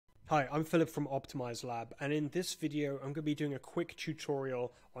Hi, I'm Philip from Optimize Lab, and in this video I'm going to be doing a quick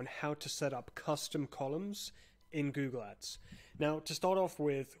tutorial on how to set up custom columns in Google Ads. Now, to start off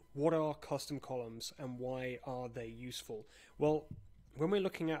with, what are custom columns and why are they useful? Well, when we're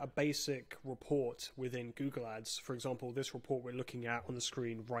looking at a basic report within Google Ads, for example, this report we're looking at on the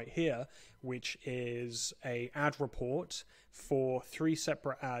screen right here, which is an ad report for 3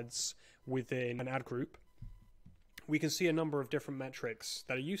 separate ads within an ad group, we can see a number of different metrics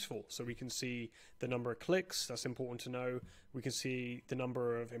that are useful. So we can see the number of clicks, that's important to know. We can see the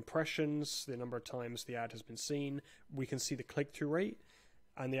number of impressions, the number of times the ad has been seen. We can see the click-through rate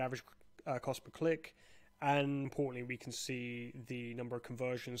and the average cost per click. And importantly, we can see the number of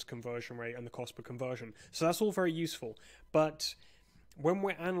conversions, conversion rate, and the cost per conversion. So that's all very useful. But when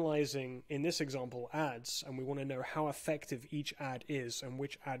we're analyzing, in this example, ads, and we want to know how effective each ad is and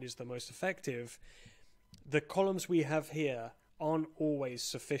which ad is the most effective, the columns we have here aren't always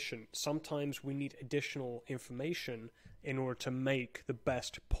sufficient. Sometimes we need additional information in order to make the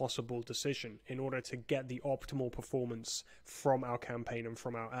best possible decision, in order to get the optimal performance from our campaign and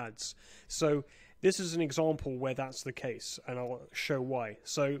from our ads. So this is an example where that's the case, and I'll show why.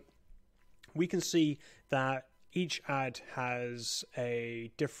 So we can see that each ad has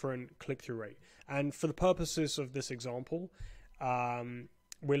a different click-through rate. And for the purposes of this example,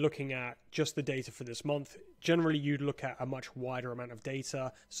 we're looking at just the data for this month. Generally, you'd look at a much wider amount of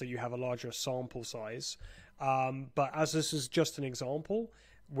data, so you have a larger sample size. But as this is just an example,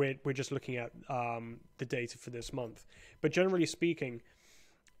 we're just looking at the data for this month. But generally speaking,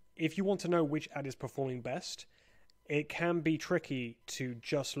 if you want to know which ad is performing best, it can be tricky to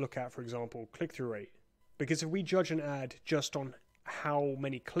just look at, for example, click-through rate. Because if we judge an ad just on how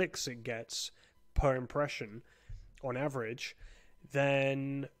many clicks it gets per impression on average,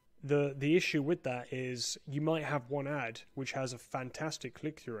 then the issue with that is you might have one ad which has a fantastic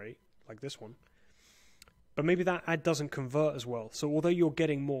click-through rate, like this one, but maybe that ad doesn't convert as well. So although you're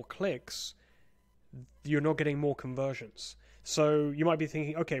getting more clicks, you're not getting more conversions. So you might be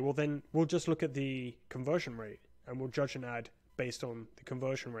thinking, okay, well then we'll just look at the conversion rate and we'll judge an ad based on the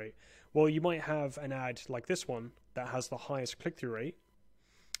conversion rate. Well, you might have an ad like this one that has the highest click-through rate,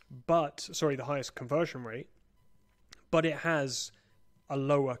 the highest conversion rate, but it has a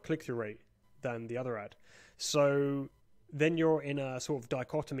lower click-through rate than the other ad. So then you're in a sort of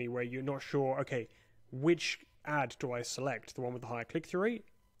dichotomy where you're not sure, okay, which ad do I select? The one with the higher click-through rate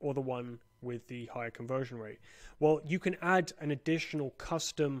or the one with the higher conversion rate? Well, you can add an additional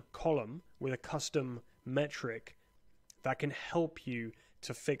custom column with a custom metric that can help you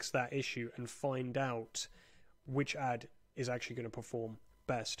to fix that issue and find out which ad is actually going to perform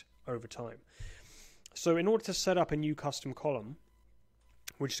best over time. So in order to set up a new custom column,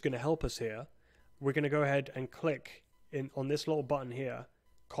 which is going to help us here, we're going to go ahead and click on this little button here,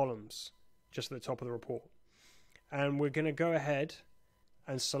 columns, just at the top of the report. And we're going to go ahead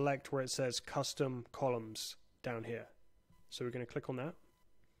and select where it says custom columns down here. So we're going to click on that,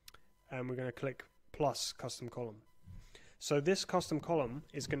 and we're going to click plus custom column. So this custom column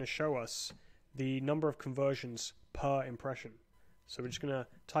is going to show us the number of conversions per impression. So we're just going to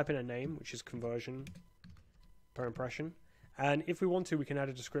type in a name, which is conversion per impression. And if we want to, we can add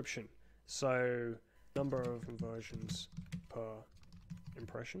a description. So number of conversions per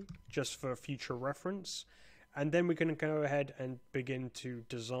impression, just for future reference. And then we're going to go ahead and begin to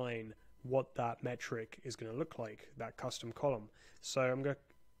design what that metric is going to look like, that custom column. So I'm going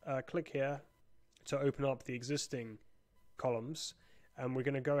to click here to open up the existing columns. And we're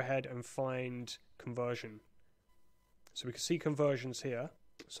going to go ahead and find conversion. So we can see conversions here.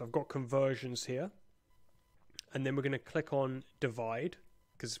 So I've got conversions here. And then we're going to click on divide,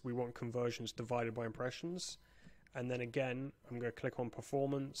 because we want conversions divided by impressions. And then again, I'm going to click on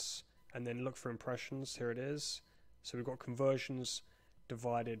performance and then look for impressions. Here it is. So we've got conversions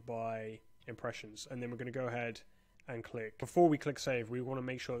divided by impressions. And then we're going to go ahead and click. Before we click save, we want to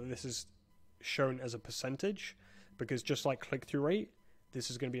make sure that this is shown as a percentage, because just like click-through rate, this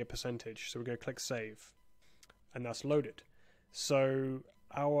is going to be a percentage. So we're going to click save. And that's loaded. So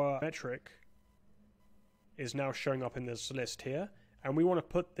our metric is now showing up in this list here, and we want to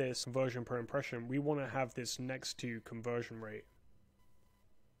put this conversion per impression, we want to have this next to conversion rate,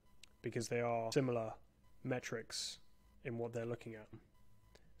 because they are similar metrics in what they're looking at.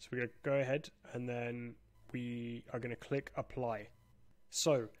 So we're going to go ahead and then we are going to click apply.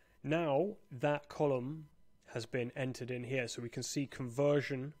 So now that column has been entered in here, so we can see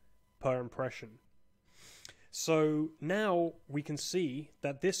conversion per impression. So now we can see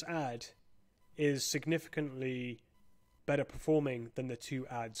that this ad is significantly better performing than the 2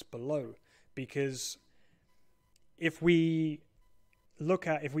 ads below, because if we look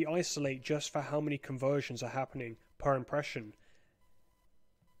at, if we isolate just for how many conversions are happening per impression,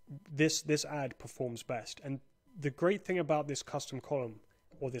 this ad performs best. And the great thing about this custom column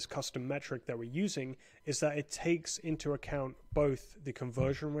or this custom metric that we're using is that it takes into account both the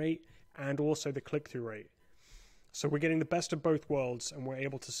conversion rate and also the click-through rate. So we're getting the best of both worlds, and we're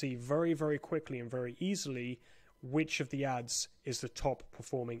able to see very, very quickly and very easily which of the ads is the top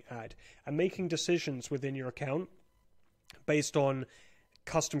performing ad. And making decisions within your account based on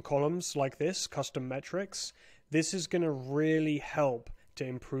custom columns like this, custom metrics, this is going to really help to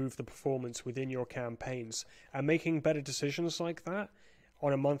improve the performance within your campaigns. And making better decisions like that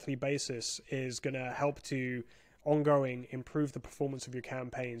on a monthly basis is going to help to ongoing improve the performance of your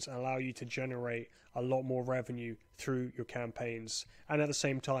campaigns and allow you to generate a lot more revenue through your campaigns, and at the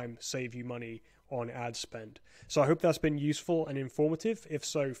same time save you money on ad spend. So I hope that's been useful and informative. If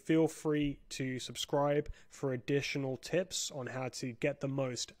so, feel free to subscribe for additional tips on how to get the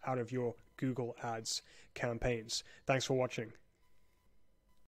most out of your Google Ads campaigns. Thanks for watching.